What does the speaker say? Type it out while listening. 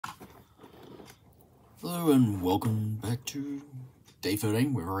Hello and welcome back to day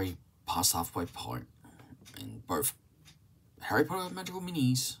 13. We're already past halfway point in both Harry Potter Magical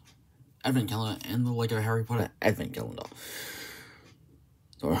Minis Advent Calendar and the Lego Harry Potter Advent Calendar.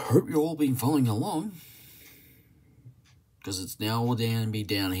 So I hope you've all been following along, because it's now all going to be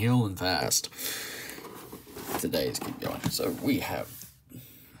downhill and fast. Today's keep going. So we have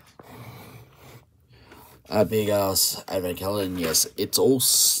a big ass Advent Calendar, and yes, it's all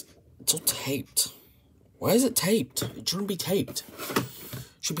taped. Why is it taped? It shouldn't be taped. It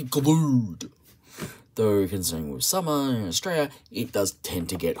should be glued. Though, considering with summer in Australia, it does tend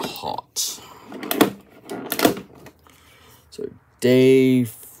to get hot. So, day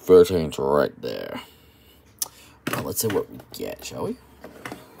 13's right there. Now, let's see what we get, shall we?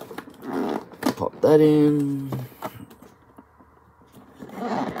 Pop that in.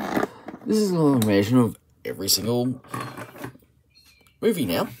 This is an animation of every single movie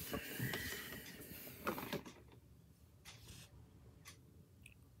now.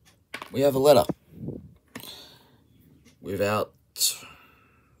 We have a letter without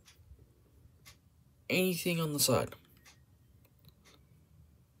anything on the side.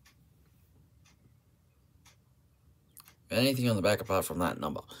 Anything on the back apart from that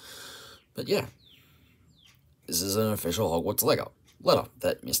number. But yeah, this is an official Hogwarts letter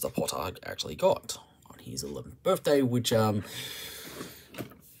that Mr. Potter actually got on his 11th birthday, which Vaughan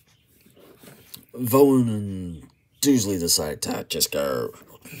and Dursley decided to just go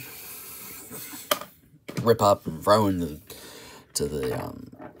rip up and throw into the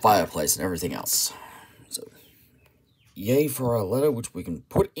fireplace and everything else. So, yay for our letter, which we can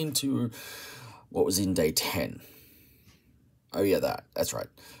put into what was in day 10. Oh yeah, that's right.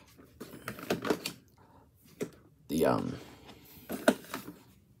 The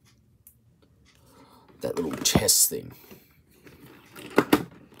that little chest thing.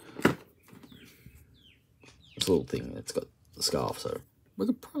 This little thing that's got the scarf, so we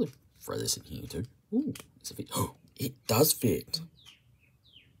could probably throw this in here too. Ooh, does it fit? Oh, it does fit.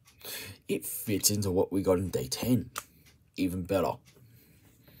 It fits into what we got in day 10. Even better.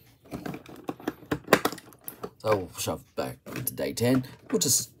 So we'll shove back into day 10. We'll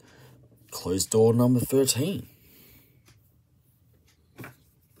just close door number 13.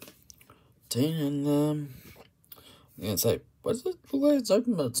 And I'm gonna say, what does it look like it's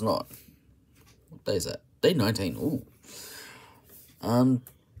open, but it's not? What day is that? Day 19. Ooh.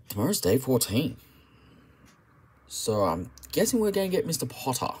 Tomorrow's day 14. So I'm guessing we're going to get Mr.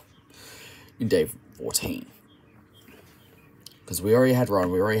 Potter in day 14. Because we already had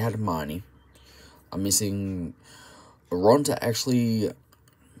Ron, we already had Hermione. I'm missing Ron to actually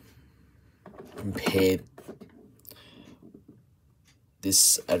compare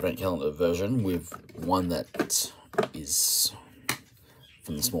this Advent Calendar version with one that is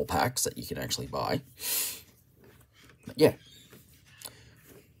from the small packs that you can actually buy. But yeah.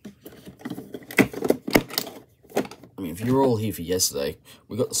 I mean, if you were all here for yesterday,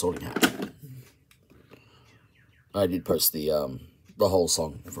 we got the sorting hat. I did post the whole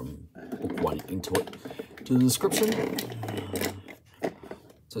song from book 1 into it to the description.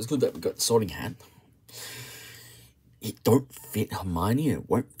 So it's good that we got the sorting hat. It don't fit Hermione and it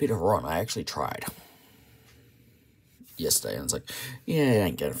won't fit Ron. I actually tried yesterday and it's like, yeah, it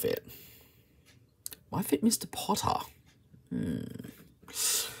ain't gonna fit. Might fit Mr. Potter.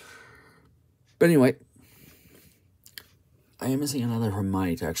 But anyway, I am missing another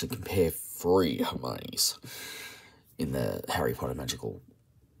Hermione to actually compare 3 Hermiones in the Harry Potter minis.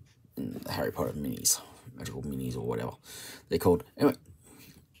 Magical minis or whatever they're called. Anyway,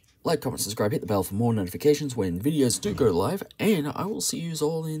 like, comment, subscribe, hit the bell for more notifications when videos do go live, and I will see you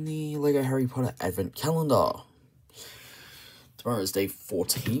all in the Lego Harry Potter Advent Calendar. Tomorrow is day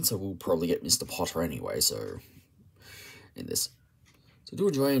 14, so we'll probably get Mr. Potter anyway, so in this. So do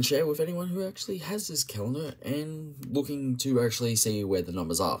enjoy and share with anyone who actually has this calendar and looking to actually see where the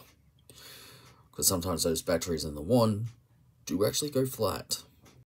numbers are. Because sometimes those batteries in the wand do actually go flat.